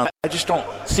that's on. I just don't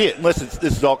see it unless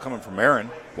this is all coming from Aaron.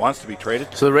 Wants to be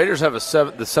traded. So the Raiders have the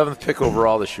 7th pick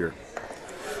overall this year.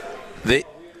 They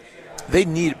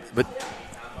need, but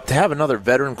to have another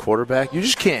veteran quarterback, you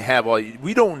just can't have all.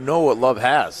 We don't know what Love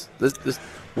has.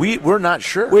 We're not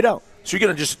sure. We don't. So you're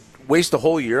going to just waste a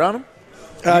whole year on him?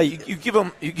 You give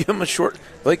him a short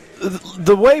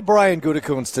the way Brian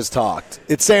Gutekunst has talked.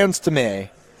 It sounds to me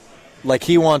like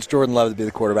he wants Jordan Love to be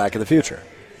the quarterback of the future.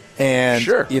 And,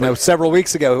 several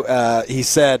weeks ago, he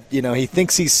said, he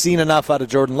thinks he's seen enough out of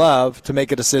Jordan Love to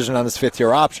make a decision on his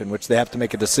 5th-year option, which they have to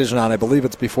make a decision on, I believe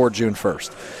it's before June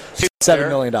 1st. $7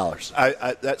 million.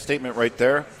 That statement right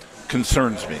there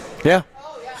concerns me. Yeah.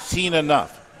 Seen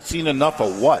enough. Seen enough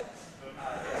of what?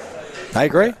 I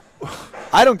agree.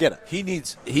 I don't get it.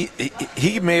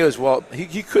 He may as well,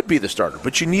 he could be the starter,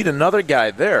 but you need another guy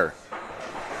there.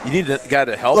 You need a guy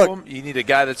to help him. You need a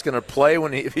guy that's going to play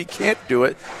if he can't do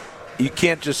it. You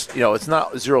can't just, it's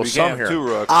not zero sum here. Two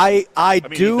rooks. I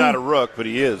mean, he's not a rook, but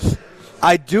he is.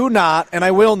 I do not, and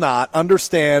I will not,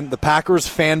 understand the Packers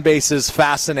fan base's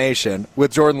fascination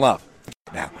with Jordan Love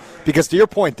now. Because to your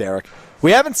point, Derek, we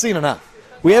haven't seen enough.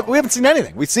 We haven't seen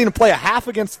anything. We've seen him play a half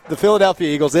against the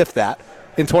Philadelphia Eagles, if that,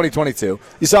 in 2022.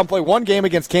 You saw him play one game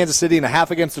against Kansas City and a half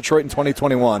against Detroit in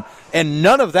 2021. And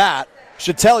none of that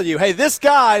should tell you, hey, this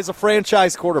guy's a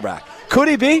franchise quarterback. Could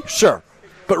he be? Sure.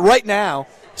 But right now,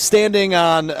 standing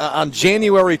on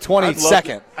January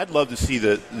 22nd. I'd love to see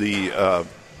the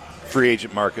free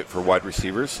agent market for wide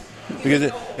receivers.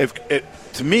 Because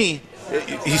to me,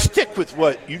 you stick with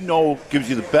what gives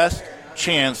you the best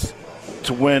chance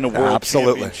to win a world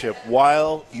championship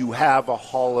while you have a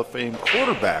Hall of Fame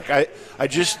quarterback. You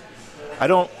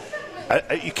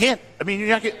can't. I mean, you're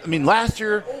not getting. I mean, last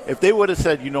year, if they would have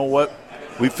said, you know what,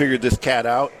 we figured this cat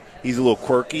out. He's a little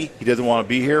quirky. He doesn't want to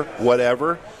be here.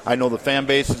 Whatever. I know the fan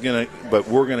base is gonna, but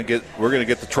we're gonna get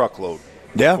the truckload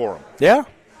for him. Yeah,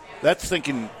 that's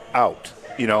thinking out.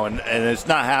 And it's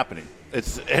not happening.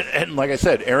 And like I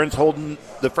said, Aaron's holding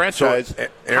the franchise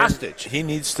hostage. He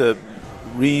needs to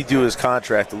redo his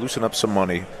contract to loosen up some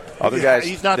money. Other guys,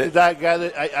 he's not that guy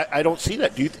that I don't see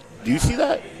that. Do you see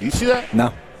that? Do you see that?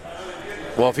 No.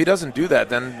 Well, if he doesn't do that,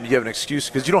 then you have an excuse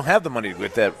because you don't have the money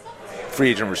with that free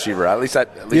agent receiver. At least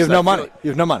you have no money. You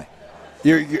have no money.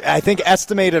 You're, I think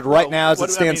estimated right now as it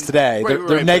stands today,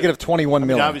 they're negative $21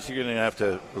 million. Obviously, you're going to have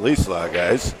to release a lot of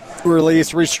guys.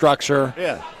 Release, restructure.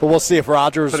 Yeah. But we'll see if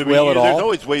Rodgers will at all. There's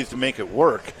always ways to make it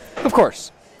work. Of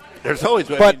course. There's always.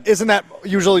 But isn't that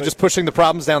usually just pushing the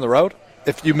problems down the road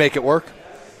if you make it work?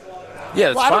 Yeah,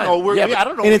 that's Well, I don't fine. know. Yeah, but- I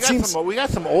don't know. And We got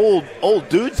some old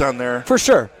dudes on there. For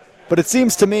sure. But it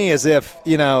seems to me as if,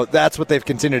 that's what they've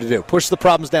continued to do. Push the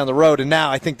problems down the road, and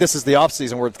now I think this is the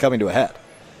offseason where it's coming to a head.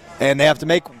 And they have to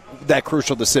make that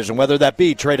crucial decision, whether that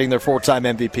be trading their 4-time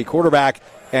MVP quarterback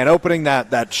and opening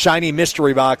that shiny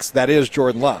mystery box that is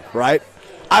Jordan Love, right?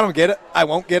 I don't get it. I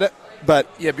won't get it. But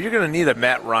you're going to need a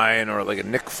Matt Ryan or like a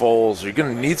Nick Foles. You're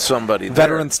going to need somebody there.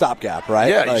 Veteran stopgap, right?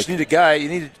 Yeah, you just need a guy. You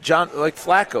need John, like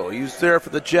Flacco. He was there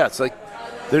for the Jets. Like,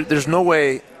 there's no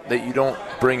way that you don't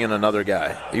bring in another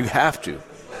guy. You have to.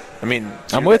 I mean,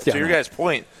 I'm with you. To your guys'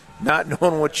 point, not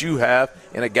knowing what you have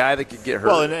and a guy that could get hurt.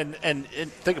 Well, and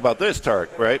think about this,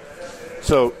 Tarek, right?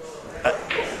 So,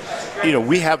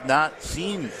 we have not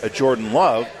seen a Jordan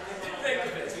Love,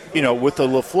 with a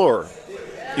LaFleur.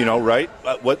 Right?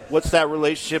 What's that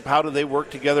relationship? How do they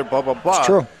work together? Blah, blah, blah. It's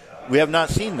true. We have not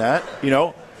seen that,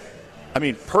 I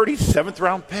mean, Purdy's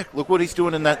 7th-round pick. Look what he's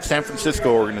doing in that San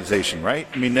Francisco organization, right?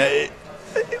 I mean,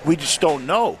 we just don't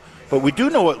know. But we do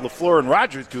know what LaFleur and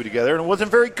Rodgers do together, and it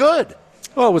wasn't very good.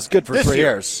 Well, it was good for this 3 year.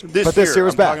 years. This But this year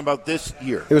was I'm bad. talking about this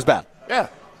year. It was bad. Yeah.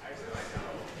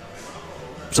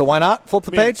 So why not flip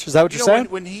the page? Is that what you're saying?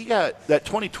 When he got that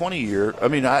 2020 year, I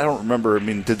mean, I don't remember. I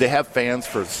mean, did they have fans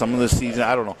for some of the season?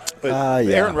 I don't know. But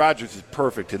yeah. Aaron Rodgers is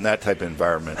perfect in that type of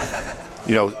environment.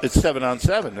 It's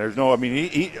 7-on-7. There's no. I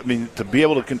mean, to be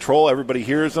able to control everybody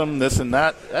hears him, this and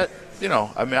that. I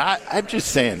mean, I'm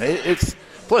just saying it's.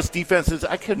 Plus, defenses,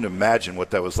 I couldn't imagine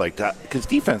what that was like. Because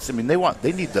defense, I mean, they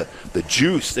need the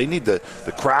juice. They need the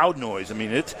crowd noise. I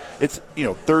mean, it's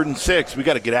 3rd and 6. We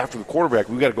got to get after the quarterback.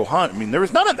 We got to go hunt. I mean, there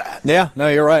was none of that. Yeah, no,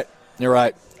 you're right. You're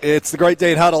right. It's the Great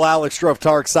Dane Huddle. Alex Stroh,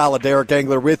 Tarek Saleh, Derek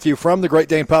Engler with you from the Great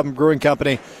Dane Pub and Brewing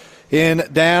Company in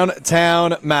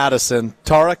downtown Madison.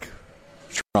 Tarek,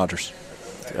 Rodgers.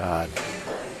 God,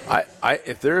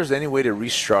 if there is any way to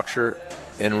restructure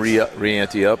and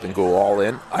re-ante up and go all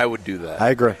in, I would do that. I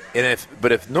agree. And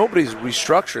if nobody's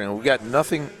restructuring, we got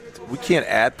nothing, we can't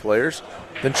add players,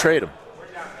 then trade them.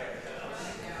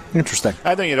 Interesting.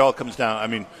 I think it all comes down. I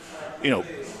mean,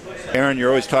 Aaron, you're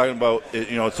always talking about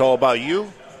it's all about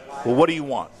you. Well, what do you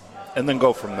want? And then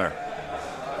go from there.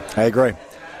 I agree.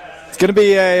 It's going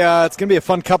to be a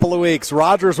fun couple of weeks.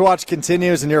 Rogers Watch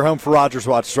continues, and you're home for Rogers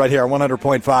Watch. It's right here on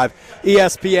 100.5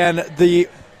 ESPN. The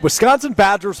Wisconsin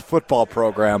Badgers football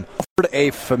program offered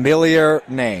a familiar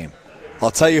name.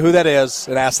 I'll tell you who that is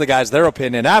and ask the guys their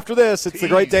opinion. After this, it's the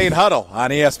Great Dane Huddle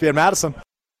on ESPN Madison.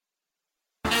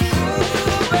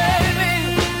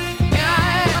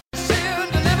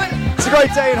 It's the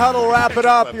Great Dane Huddle. Wrap it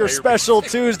up. Your special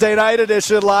Tuesday night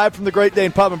edition live from the Great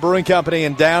Dane Pub and Brewing Company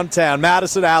in downtown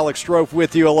Madison. Alex Stroh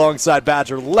with you alongside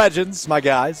Badger legends, my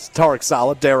guys, Tarek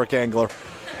Saleh, Derek Engler.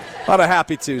 On a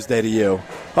happy Tuesday to you.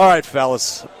 All right,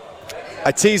 fellas.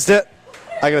 I teased it.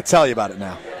 I got to tell you about it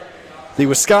now. The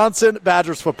Wisconsin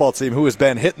Badgers football team, who has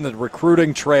been hitting the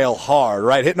recruiting trail hard,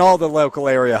 right? Hitting all the local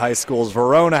area high schools.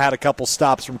 Verona had a couple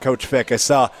stops from Coach Fick. I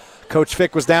saw Coach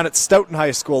Fick was down at Stoughton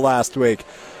High School last week.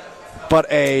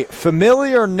 But a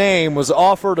familiar name was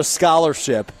offered a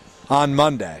scholarship on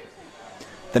Monday.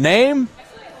 The name?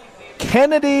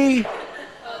 Kennedy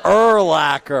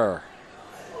Urlacher,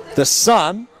 the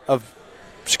son of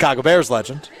Chicago Bears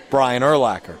legend Brian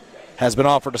Urlacher, has been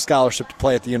offered a scholarship to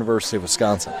play at the University of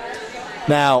Wisconsin.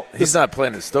 Now he's not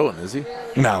playing at Stoughton, is he?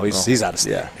 No, he's out of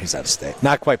state. Yeah. He's out of state.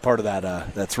 Not quite part of that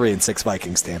 3-6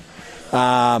 Vikings team.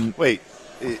 Wait,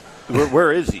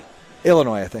 where is he?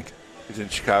 Illinois, I think. He's in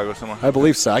Chicago somewhere? I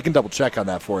believe so. I can double check on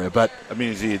that for you. But I mean,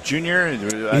 is he a junior?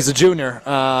 He's a junior.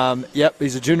 Yep,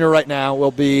 he's a junior right now.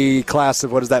 Will be class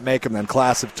of, what does that make him then?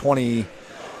 Class of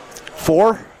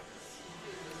 24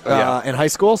 in high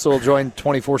school, so he'll join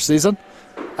 24 season.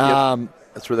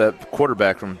 That's where that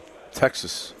quarterback from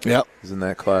Texas is in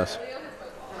that class.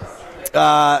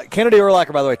 Kennedy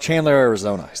Urlacher, by the way, Chandler,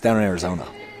 Arizona. He's down in Arizona.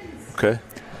 Okay.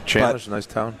 Chandler's a nice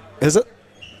town. Is it?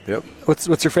 Yep.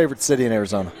 What's your favorite city in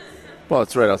Arizona? Well,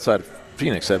 it's right outside of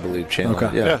Phoenix, I believe, Chandler.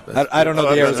 Okay. Yeah. I don't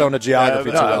know the Arizona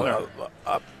geography too well.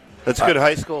 That's good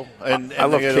high school, and I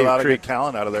love they get Cave a lot of Creek. good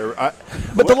talent out of there.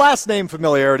 But the last name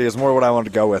familiarity is more what I wanted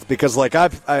to go with because, like,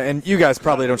 and you guys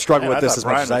probably don't struggle with this as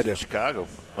much as I do. Chicago.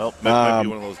 Well, that might be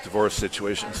one of those divorce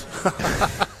situations.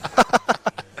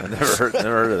 I never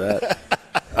heard of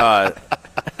that.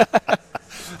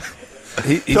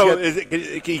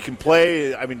 He can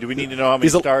play. I mean, do we need to know how many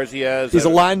stars he has? He's a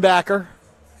linebacker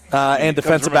and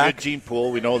defensive back. Good gene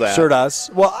pool, we know that. Sure does.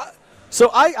 Well, so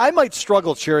I might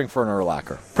struggle cheering for an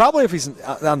Urlacher. Probably if he's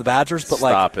on the Badgers, but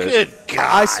Stop like, it. Good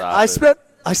God.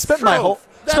 I spent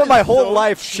my whole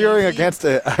life cheering against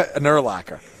an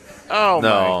Urlacher. Oh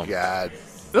No. my God!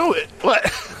 No, what?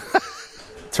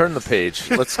 turn the page.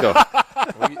 Let's go.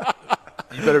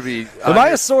 You better be. Am I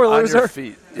a sore loser? On your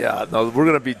feet. Yeah. No, we're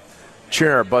gonna be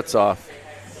cheering our butts off.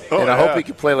 Oh, and I hope he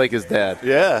can play like his dad.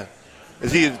 Yeah.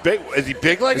 Is he as big? Is he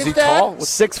big like Is his he dad? tall?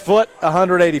 6 foot,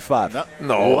 185.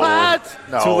 No. What?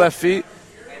 No. 2 left feet.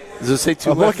 Does it say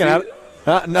 2 I'm left looking feet?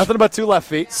 at it. Nothing but 2 left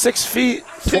feet. 6 feet.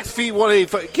 6 feet,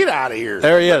 185. Get out of here.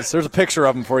 There he is. There's a picture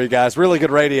of him for you guys. Really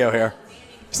good radio here.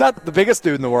 He's not the biggest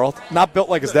dude in the world. Not built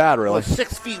like his dad, really. Well,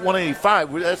 6 feet,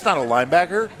 185. That's not a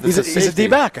linebacker. He's a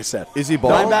D-back, I said. Is he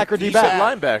bald? Linebacker, He D-back. said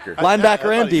Linebacker. Linebacker I and thought he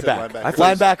said D-back. linebacker.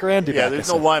 Linebacker and D-back. Yeah, I there's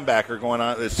said. no linebacker going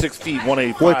on. It's 6 feet,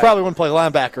 185. Well, he probably wouldn't play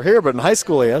linebacker here, but in high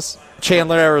school he is.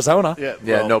 Chandler, Arizona. Yeah,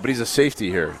 Yeah, well, no, but he's a safety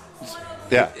here.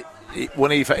 Yeah.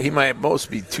 185. He might at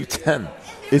most be 210.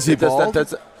 Is he bald?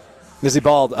 Is he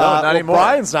bald? not anymore.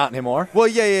 Brian's not anymore. Well,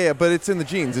 yeah, but it's in the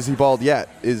genes. Is he bald yet?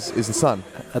 Is the son?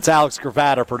 That's Alex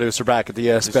Gravatt, our producer back at the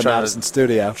ESPN trying to- Madison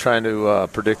studio. Trying to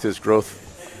predict his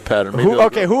growth pattern.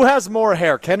 Maybe Who has more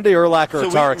hair, Kennedy Urlacher or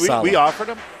Tarek So Saleh? we offered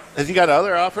him. Has he got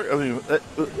other offer? I mean,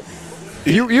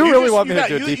 You really want me to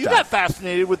do a deep You dive? got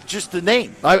fascinated with just the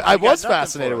name. I You got was nothing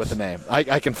fascinated for with the us. name.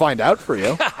 I can find out for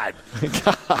you. God.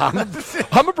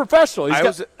 I'm a professional.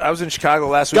 He's I was in Chicago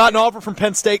last week. got an offer from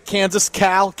Penn State, Kansas,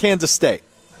 Kansas State,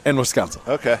 and Wisconsin.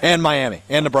 Okay. And Miami,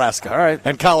 and Nebraska. All right.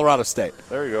 And Colorado State.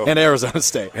 There you go. And Arizona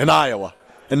State, and Iowa,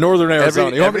 and Northern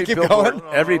Arizona. You want me to keep going?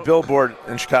 Every billboard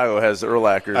in Chicago has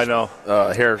Urlacher's I know.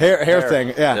 hair Thing,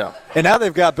 yeah. And now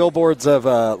they've got billboards of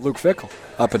Luke Fickell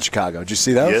up in Chicago. Did you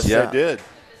see those? Yes, Yeah. I did.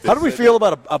 How do we feel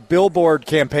about a billboard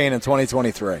campaign in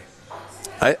 2023?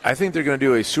 I think they're going to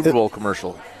do a Super Bowl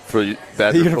commercial for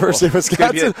Badger The University of football.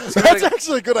 Wisconsin. It's gonna That's be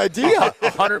actually a good idea.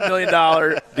 $100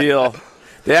 million deal.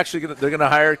 They're going to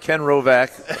hire Ken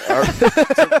Rovac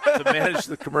to manage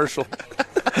the commercial.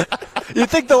 You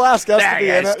think they'll ask us to be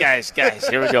in it? guys,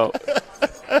 here we go.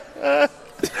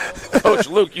 Coach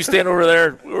Luke, you stand over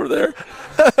there.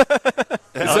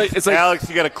 It's like Alex,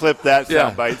 you got to clip that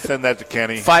Yeah. soundbite. Send that to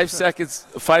Kenny. 5 seconds,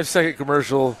 5-second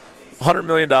commercial, $100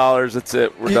 million. That's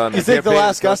it. We're done. You think they'll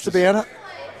ask us to be in it?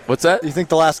 What's that? You think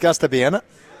they'll ask us to be in it,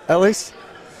 at least?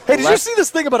 Hey, did you see this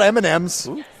thing about M&M's?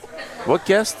 What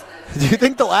guest? Do you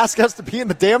think they'll ask us to be in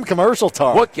the damn commercial,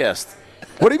 Tar? What guest?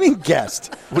 What do you mean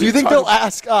guest? Do are you you think talking they'll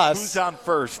ask us? Who's on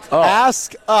first?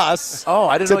 Ask us. Oh,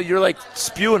 I didn't know you're like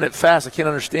spewing it fast. I can't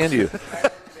understand you.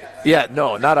 Yeah,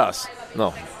 no, not us.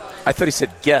 No. I thought he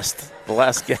said guest, the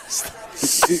last guest.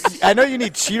 I know you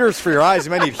need cheaters for your eyes. You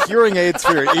might need hearing aids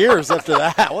for your ears after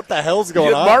that. What the hell's You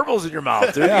going got on? marbles in your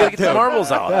mouth, dude. Yeah, you got to get the dude.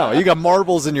 marbles out. No, you got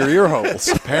marbles in your ear holes,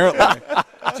 apparently.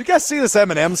 Did you guys see this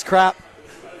M&M's crap?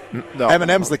 No.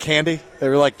 M&M's the candy. They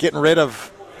were like getting rid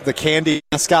of the candy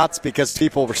mascots because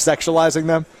people were sexualizing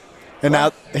them. And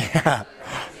now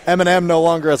M&M no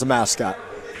longer has a mascot.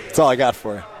 That's all I got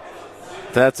for you.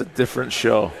 That's a different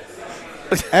show.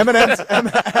 M&M's.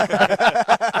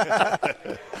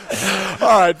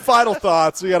 All right, final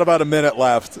thoughts. We got about a minute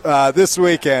left. This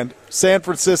weekend, San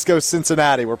Francisco,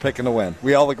 Cincinnati, we're picking to win.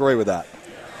 We all agree with that.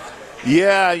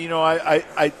 Yeah, you know, I'm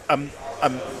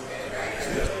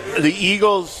the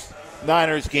Eagles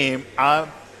Niners game. I'm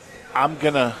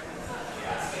gonna.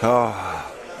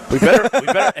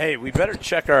 We better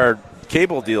check our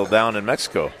cable deal down in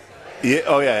Mexico. Yeah.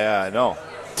 Oh yeah. I know.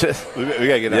 We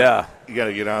gotta get on. Yeah. You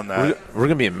gotta get on that. We're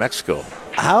gonna be in Mexico.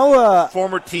 How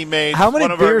Former teammates. How many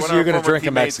one of our- beers one are you of our gonna former drink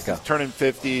in teammates Mexico? is turning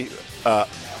 50.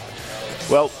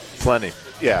 Well, Plenty.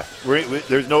 yeah.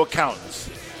 There's no accountants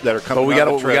that are coming. But we on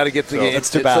got the to trip, get the so- game. That's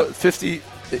too bad. 50.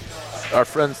 Our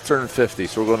friends turned 50,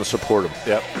 so we're going to support them.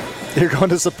 Yep. you're going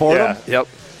to support Yeah. him? Yep.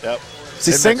 Yep. Is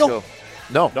he In single? Mexico.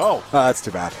 No. No. Oh, that's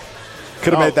too bad.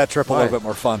 Could have No. made that trip a Why? little bit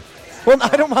more fun. Well,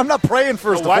 I'm not praying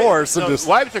for his divorce. I'm just,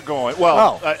 wives are going.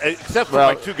 Well, Oh. except for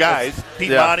Well, my two guys, Pete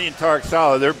yeah. Monty and Tarek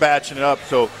Saleh, they're batching it up.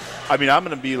 So, I mean, I'm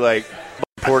going to be like,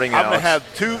 Supporting I'm going to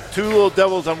Alex. have two little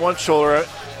devils on one shoulder,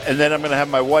 and then I'm going to have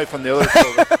my wife on the other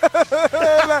shoulder.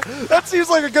 that seems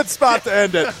like a good spot to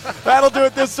end it. That'll do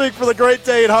it this week for the Great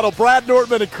Day in Huddle. Brad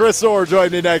Nortman and Chris Orr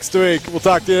join me next week. We'll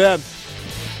talk to you then.